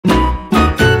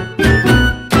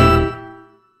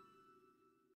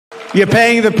You're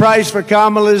paying the price for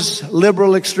Kamala's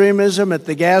liberal extremism at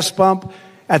the gas pump,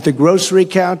 at the grocery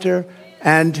counter,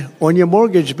 and on your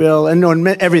mortgage bill, and on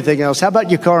everything else. How about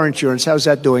your car insurance? How's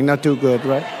that doing? Not too good,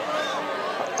 right?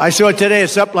 I saw today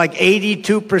it's up like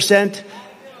 82%.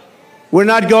 We're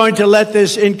not going to let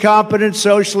this incompetent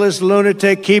socialist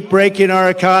lunatic keep breaking our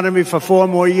economy for 4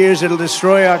 more years. It'll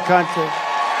destroy our country.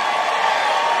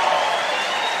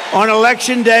 On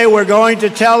Election Day, we're going to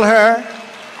tell her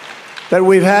that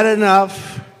we've had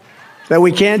enough, that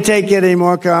we can't take it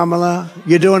anymore, Kamala.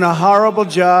 You're doing a horrible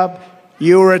job.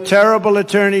 You were a terrible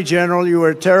attorney general. You were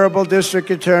a terrible district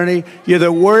attorney. You're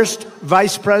the worst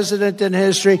vice president in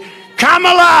history.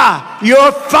 Kamala,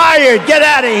 you're fired. Get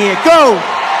out of here. Go.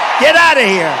 Get out of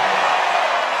here.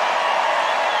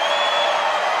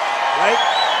 Right?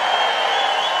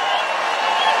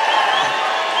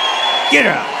 Get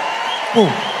out.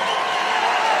 Boom.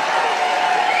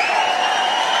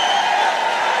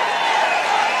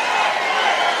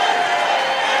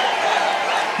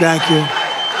 Thank you.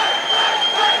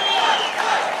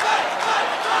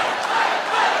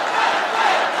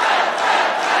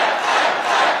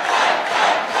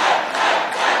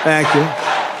 Thank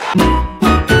you.